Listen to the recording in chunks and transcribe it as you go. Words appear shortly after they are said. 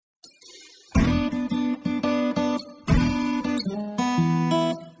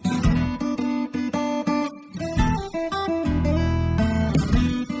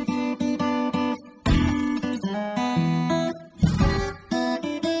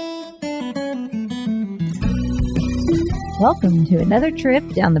Welcome to another trip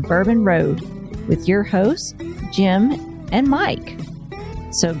down the Bourbon Road with your hosts, Jim and Mike.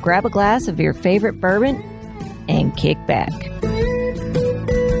 So grab a glass of your favorite bourbon and kick back.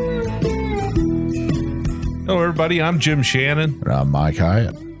 Hello, everybody. I'm Jim Shannon. And I'm Mike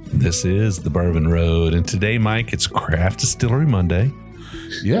Hyatt. This is the Bourbon Road. And today, Mike, it's Craft Distillery Monday.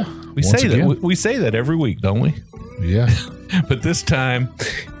 Yeah. We say that every week, don't we? Yeah. But this time,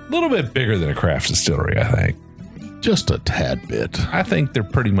 a little bit bigger than a craft distillery, I think. Just a tad bit. I think they're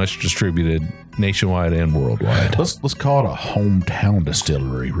pretty much distributed nationwide and worldwide. Let's call it a hometown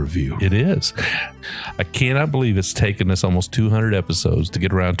distillery review. It is. I cannot believe it's taken us almost 200 episodes to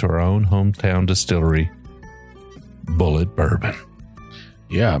get around to our own hometown distillery, Bulleit Bourbon.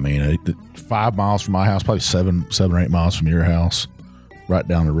 Yeah, I mean, 5 miles from my house, probably seven or 8 miles from your house, right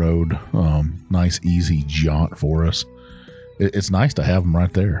down the road. Nice, easy jaunt for us. It's nice to have them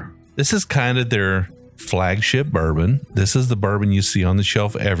right there. This is kind of their flagship bourbon. This is the bourbon you see on the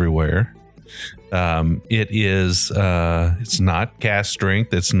shelf everywhere. It's not cask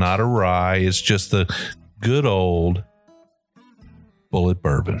strength. It's not a rye. It's just the good old Bulleit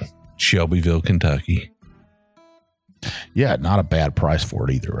Bourbon, Shelbyville, Kentucky. Yeah, not a bad price for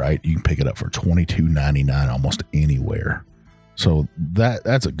it either, right? You can pick it up for $22.99 almost anywhere. So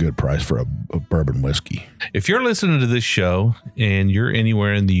that's a good price for a bourbon whiskey. If you're listening to this show and you're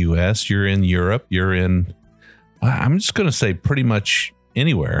anywhere in the U.S., you're in Europe, I'm just going to say pretty much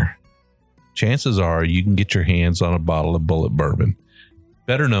anywhere, chances are you can get your hands on a bottle of Bulleit Bourbon,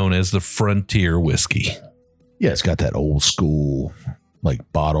 better known as the Frontier Whiskey. Yeah, it's got that old school like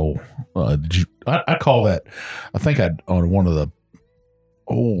bottle. I call that, I think on one of the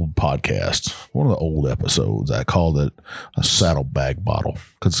old podcasts, one of the old episodes, I called it a saddlebag bottle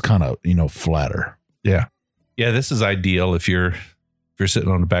because it's kind of, flatter. Yeah. This is ideal if you're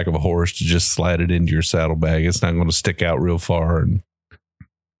sitting on the back of a horse to just slide it into your saddlebag. It's not going to stick out real far.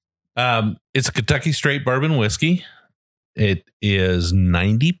 And it's a Kentucky straight bourbon whiskey. It is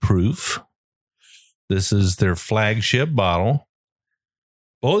 90 proof. This is their flagship bottle.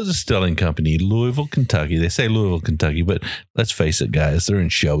 Bulleit Distilling Company, Louisville, Kentucky. They say Louisville, Kentucky, but let's face it, guys, they're in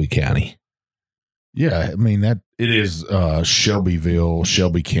Shelby County. Yeah, I mean, it is Shelbyville,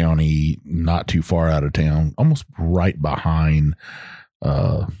 Shelby County, not too far out of town, almost right behind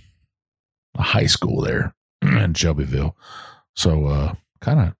a high school there in Shelbyville. So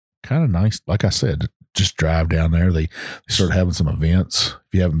kind of nice. Like I said, just drive down there. They started having some events.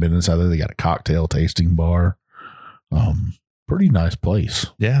 If you haven't been inside there, they got a cocktail tasting bar. Pretty nice place.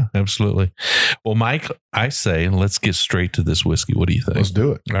 Yeah, absolutely. Well, Mike, I say let's get straight to this whiskey. What do you think? Let's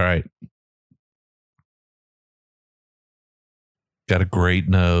do it. All right. Got a great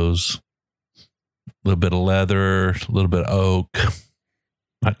nose, a little bit of leather, a little bit of oak.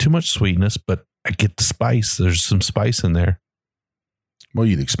 Not too much sweetness, but I get the spice. There's some spice in there. Well,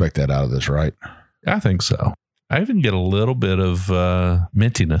 you'd expect that out of this, right? I think so. I even get a little bit of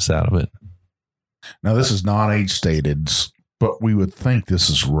mintiness out of it. Now, this is non-age stated, but we would think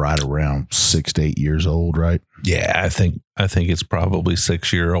this is right around 6 to 8 years old, right? Yeah, I think it's probably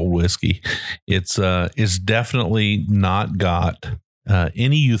 6-year-old whiskey. It's definitely not got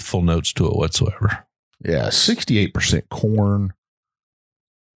any youthful notes to it whatsoever. Yeah, 68% corn,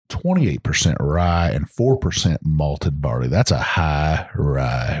 28% rye, and 4% malted barley. That's a high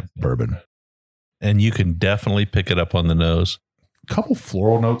rye bourbon. And you can definitely pick it up on the nose. A couple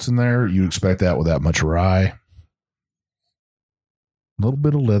floral notes in there. You expect that with that much rye. A little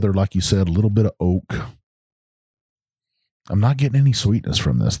bit of leather, like you said, a little bit of oak. I'm not getting any sweetness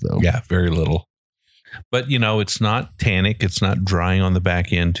from this, though. Yeah, very little. But, it's not tannic. It's not drying on the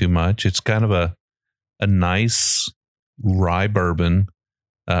back end too much. It's kind of a nice rye bourbon,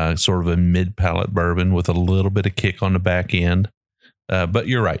 sort of a mid-palate bourbon with a little bit of kick on the back end. But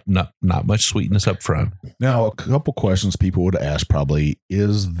you're right, not much sweetness up front. Now, a couple questions people would ask probably,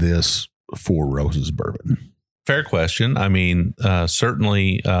 is this Four Roses bourbon? Fair question. I mean,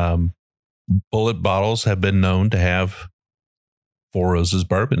 certainly Bulleit bottles have been known to have Four Roses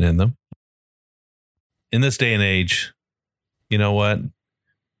bourbon in them. In this day and age, you know what?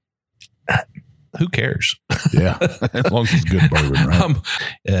 Who cares? Yeah, as long as it's good bourbon, right?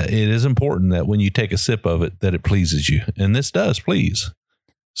 It is important that when you take a sip of it, that it pleases you. And this does please,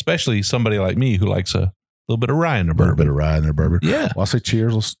 especially somebody like me who likes a little bit of rye in their bourbon. A little bit of rye in their bourbon. Yeah. Well, I'll say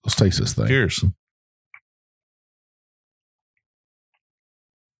cheers. Let's taste this thing. Cheers.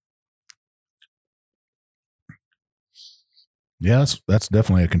 Yeah, that's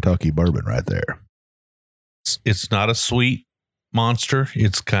definitely a Kentucky bourbon right there. It's not a sweet monster.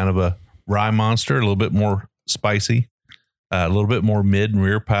 It's kind of a rye monster, a little bit more spicy, a little bit more mid and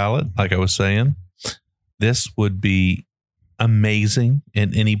rear palate, like I was saying. This would be amazing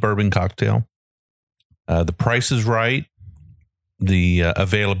in any bourbon cocktail. The price is right. The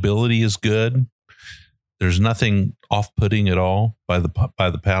availability is good. There's nothing off-putting at all by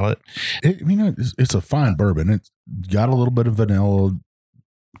the palate. It's a fine bourbon. It's got a little bit of vanilla,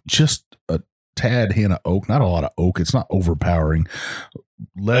 just a tad hint of oak. Not a lot of oak. It's not overpowering.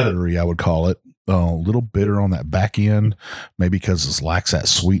 Leathery, I would call it. A little bitter on that back end, maybe because it lacks that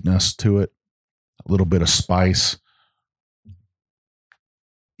sweetness to it. A little bit of spice.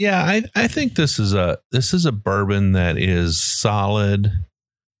 Yeah, I think this is a bourbon that is solid,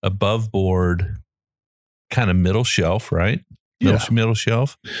 above board, kind of middle shelf, right? Middle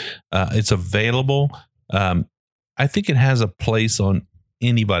shelf. It's available. I think it has a place on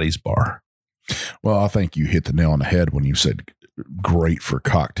anybody's bar. Well, I think you hit the nail on the head when you said great for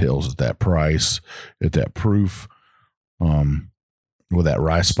cocktails at that price, at that proof. With that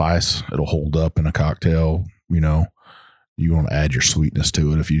rye spice, it'll hold up in a cocktail. You want to add your sweetness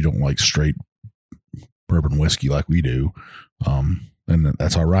to it if you don't like straight bourbon whiskey like we do. And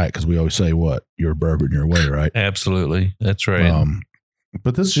that's all right, because we always say, you're a bourbon your way, right? Absolutely. That's right.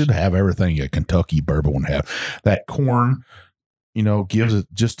 But this should have everything a Kentucky bourbon would have. That corn, gives it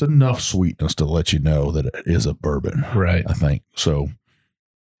just enough sweetness to let you know that it is a bourbon. Right. I think so.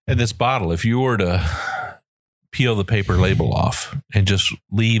 And this bottle, if you were to peel the paper label off and just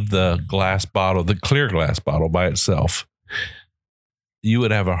leave the clear glass bottle by itself, you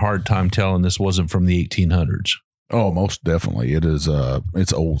would have a hard time telling this wasn't from the 1800s. Oh, most definitely. It is.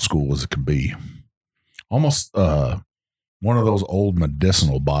 It's old school as it can be. Almost one of those old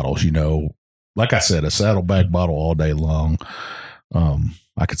medicinal bottles, like I said, a saddlebag bottle all day long.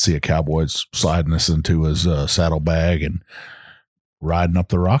 I could see a cowboy sliding this into his saddlebag and riding up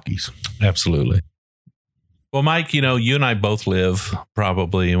the Rockies. Absolutely. Well, Mike, you and I both live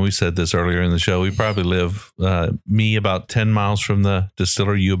probably, and we said this earlier in the show, we probably live, me about 10 miles from the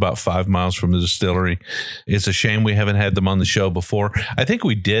distillery, you about 5 miles from the distillery. It's a shame we haven't had them on the show before. I think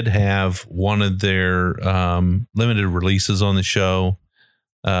we did have one of their limited releases on the show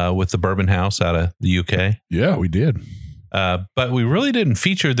with the Bourbon House out of the UK. Yeah, we did. But we really didn't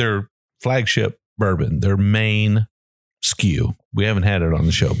feature their flagship bourbon, their main SKU. We haven't had it on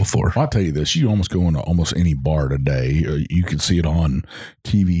the show before. I'll tell you this, you almost go into almost any bar today. You can see it on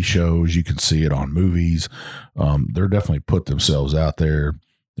TV shows. You can see it on movies. They're definitely put themselves out there.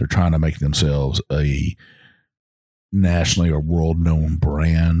 They're trying to make themselves a nationally or world known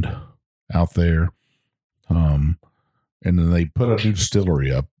brand out there. And then they put a new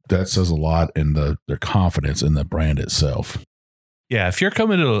distillery up. That says a lot in their confidence in the brand itself. Yeah. If you're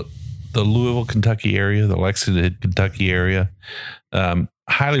coming to the Louisville, Kentucky area, the Lexington, Kentucky area,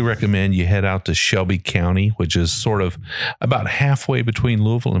 highly recommend you head out to Shelby County, which is sort of about halfway between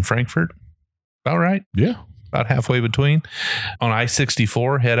Louisville and Frankfort. About right? Yeah. About halfway between. On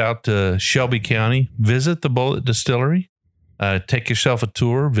I-64, head out to Shelby County, visit the Bulleit Distillery, take yourself a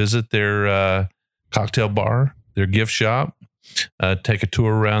tour, visit their cocktail bar, their gift shop, take a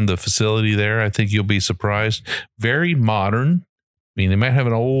tour around the facility there. I think you'll be surprised. Very modern. I mean, they might have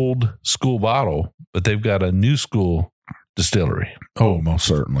an old school bottle, but they've got a new school distillery. Oh, most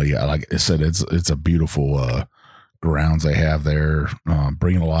certainly. Like I said, it's a beautiful grounds they have there,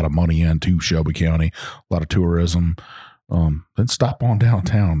 bringing a lot of money into Shelby County, a lot of tourism. Then stop on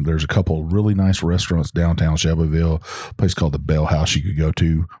downtown. There's a couple of really nice restaurants downtown Shelbyville, a place called the Bell House you could go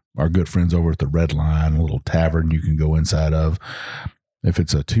to. Our good friends over at the Red Line, a little tavern you can go inside of. If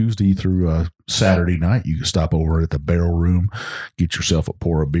it's a Tuesday through a Saturday night, you can stop over at the Barrel Room, get yourself a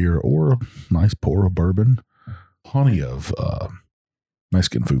pour of beer or a nice pour of bourbon. Plenty of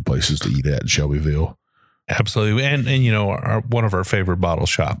Mexican food places to eat at in Shelbyville. Absolutely. And one of our favorite bottle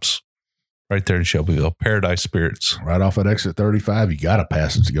shops right there in Shelbyville, Paradise Spirits. Right off at exit 35, you got to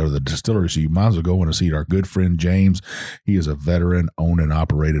pass it to go to the distillery. So you might as well go in and see our good friend James. He is a veteran, owned and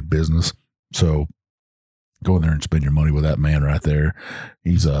operated business. So go in there and spend your money with that man right there.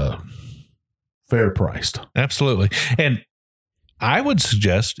 He's fair priced. Absolutely. And I would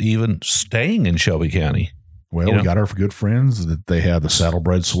suggest even staying in Shelby County. Well, we got our good friends that they have the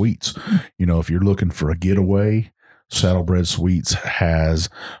Saddlebred Suites. If you're looking for a getaway, Saddlebred Suites has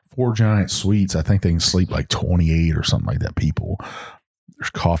 4 giant suites. I think they can sleep like 28 or something like that people. There's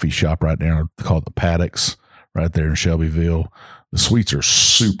a coffee shop right there called the Paddocks right there in Shelbyville. The suites are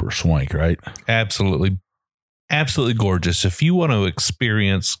super swank, right? Absolutely. Absolutely gorgeous. If you want to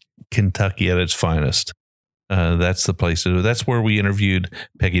experience Kentucky at its finest, that's the place to do. That's where we interviewed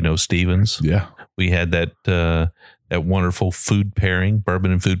Peggy No Stevens. Yeah. We had that wonderful food pairing,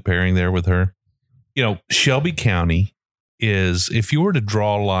 bourbon and food pairing there with her. Shelby County is, if you were to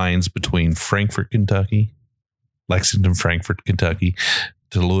draw lines between Frankfort, Kentucky, Lexington, Frankfort, Kentucky,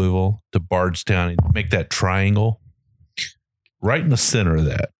 to Louisville, to Bardstown, and make that triangle. Right in the center of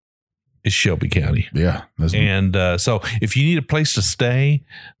that is Shelby County. Yeah. And so if you need a place to stay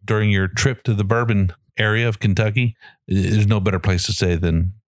during your trip to the bourbon area of Kentucky, there's no better place to stay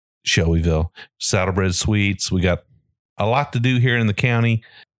than Shelbyville. Saddlebred Suites. We got a lot to do here in the county.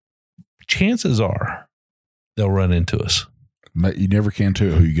 Chances are they'll run into us. You never can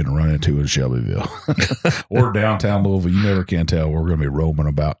tell who you're going to run into in Shelbyville or downtown Louisville. You never can tell. We're going to be roaming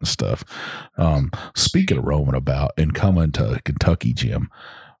about and stuff. Speaking of roaming about and coming to Kentucky, Jim,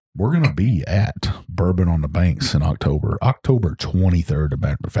 we're going to be at Bourbon on the Banks in October 23rd, as a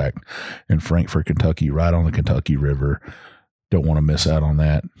matter of fact, in Frankfort, Kentucky, right on the Kentucky River. Don't want to miss out on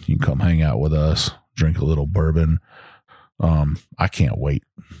that. You can come hang out with us, drink a little bourbon. I can't wait.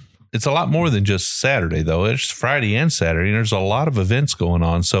 It's a lot more than just Saturday, though. It's Friday and Saturday, and there's a lot of events going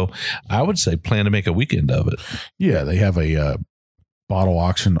on. So I would say plan to make a weekend of it. Yeah, they have a bottle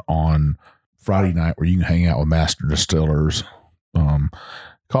auction on Friday night where you can hang out with master distillers.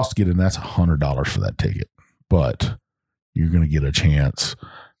 Cost to get in, that's $100 for that ticket. But you're going to get a chance.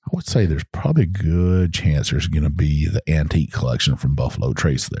 I would say there's probably a good chance there's going to be the antique collection from Buffalo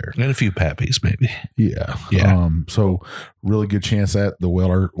Trace there. And a few pappies, maybe. Yeah. Yeah. So really good chance that the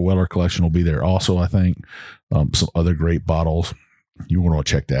Weller collection will be there also, I think. Some other great bottles. You want to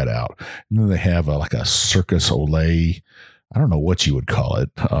check that out. And then they have like a Circus Olay. I don't know what you would call it.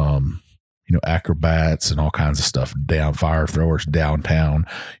 Acrobats and all kinds of stuff down, fire throwers downtown.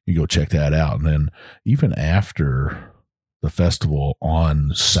 You go check that out. And then even after the festival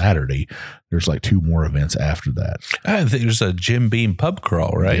on Saturday, there's like 2 more events after that. I think there's a Jim Beam pub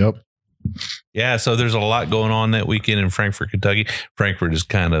crawl, right? Yep. Yeah. So there's a lot going on that weekend in Frankfort, Kentucky. Frankfort is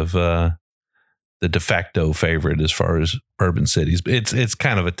kind of the de facto favorite as far as urban cities. It's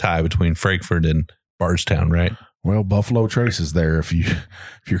kind of a tie between Frankfort and Bardstown, right? Well, Buffalo Trace is there. If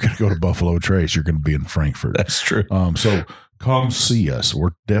you're going to go to Buffalo Trace, you're going to be in Frankfort. That's true. So come see us.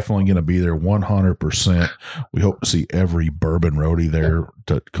 We're definitely going to be there 100%. We hope to see every bourbon roadie there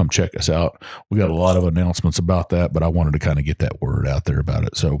to come check us out. We got a lot of announcements about that, but I wanted to kind of get that word out there about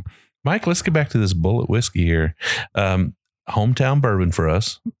it. So, Mike, let's get back to this Bulleit whiskey here. Hometown bourbon for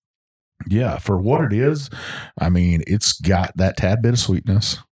us. Yeah, for what it is, I mean, it's got that tad bit of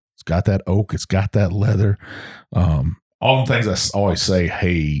sweetness. It's got that oak. It's got that leather. All the things I always say,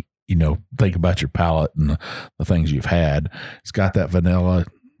 hey, think about your palate and the things you've had. It's got that vanilla.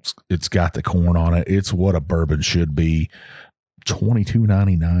 It's got the corn on it. It's what a bourbon should be.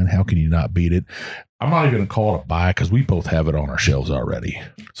 $22.99. How can you not beat it? I'm not even going to call it a buy because we both have it on our shelves already.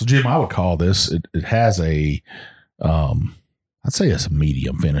 So, Jim, I would call this, it has a, I'd say it's a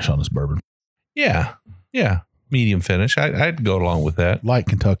medium finish on this bourbon. Yeah. Medium finish. I'd go along with that. Light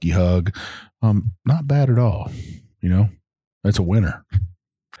Kentucky hug. Not bad at all. It's a winner.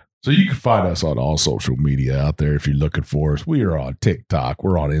 So you can find us on all social media out there if you're looking for us. We are on TikTok.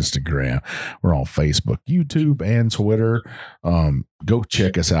 We're on Instagram. We're on Facebook, YouTube, and Twitter. Go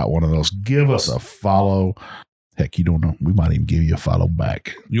check us out. One of those. Give us a follow. Heck, you don't know. We might even give you a follow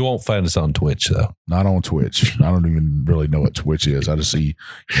back. You won't find us on Twitch, though. Not on Twitch. I don't even really know what Twitch is. I just see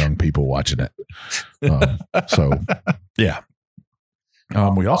young people watching it. So, yeah.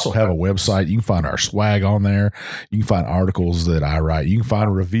 We also have a website. You can find our swag on there. You can find articles that I write. You can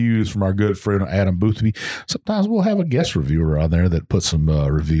find reviews from our good friend Adam Boothby. Sometimes we'll have a guest reviewer on there that puts some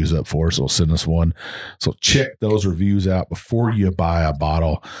reviews up for us. They'll send us one. So check those reviews out before you buy a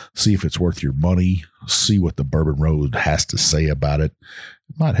bottle. See if it's worth your money. See what the Bourbon Road has to say about it.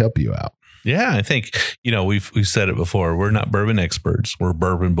 It might help you out. Yeah, I think, we've said it before. We're not bourbon experts. We're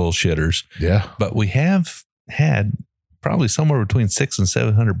bourbon bullshitters. Yeah. But we have had probably somewhere between 600 and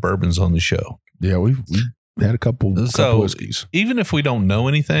 700 bourbons on the show. Yeah, we've had a couple whiskeys. Even if we don't know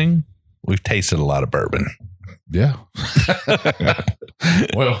anything, we've tasted a lot of bourbon. Yeah.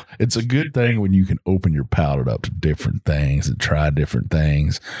 Well, it's a good thing when you can open your palate up to different things and try different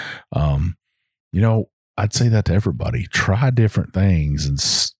things. I'd say that to everybody. Try different things and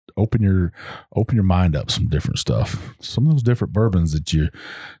open your mind up some different stuff. Some of those different bourbons that you're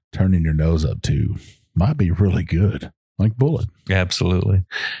turning your nose up to might be really good. Like Bulleit. Absolutely.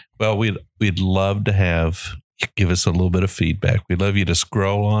 Well, we'd love to have you give us a little bit of feedback. We'd love you to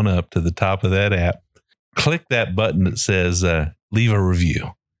scroll on up to the top of that app, click that button that says leave a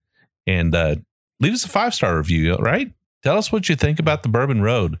review, and leave us a 5-star review, right? Tell us what you think about the Bourbon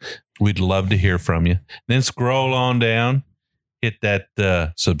Road. We'd love to hear from you. Then scroll on down, hit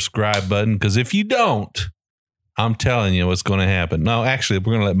that subscribe button, because if you don't, I'm telling you what's going to happen. No, actually,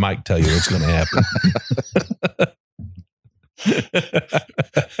 we're going to let Mike tell you what's going to happen.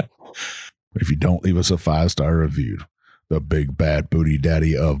 If you don't leave us a 5-star review, the big bad booty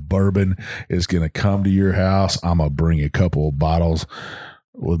daddy of bourbon is going to come to your house. I'm going to bring a couple of bottles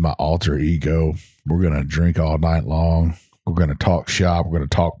with my alter ego. We're going to drink all night long. We're going to talk shop. We're going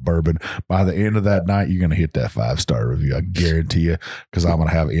to talk bourbon. By the end of that night, you're going to hit that 5-star review. I guarantee you, because I'm going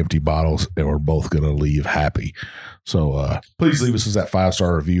to have empty bottles and we're both going to leave happy. So please leave us that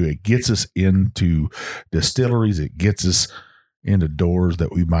 5-star review. It gets us into distilleries. It gets us into doors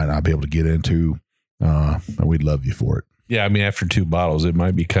that we might not be able to get into. And we'd love you for it. Yeah, I mean, after 2 bottles, it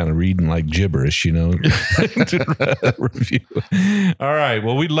might be kind of reading like gibberish, you know. Review. All right.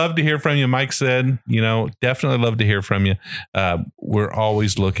 Well, we'd love to hear from you. Mike said, definitely love to hear from you. We're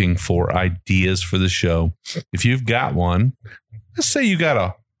always looking for ideas for the show. If you've got one, let's say you got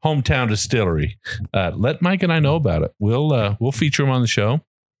a hometown distillery, let Mike and I know about it. We'll feature them on the show.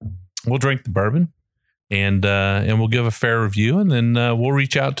 We'll drink the bourbon and we'll give a fair review, and then we'll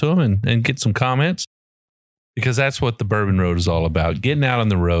reach out to them and get some comments. Because that's what the Bourbon Road is all about. Getting out on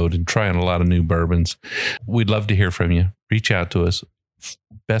the road and trying a lot of new bourbons. We'd love to hear from you. Reach out to us.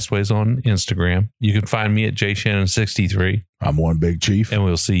 Best ways on Instagram. You can find me at jshannon63. I'm One Big Chief. And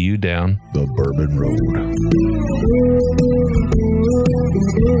we'll see you down the Bourbon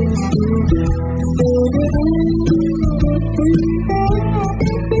Road.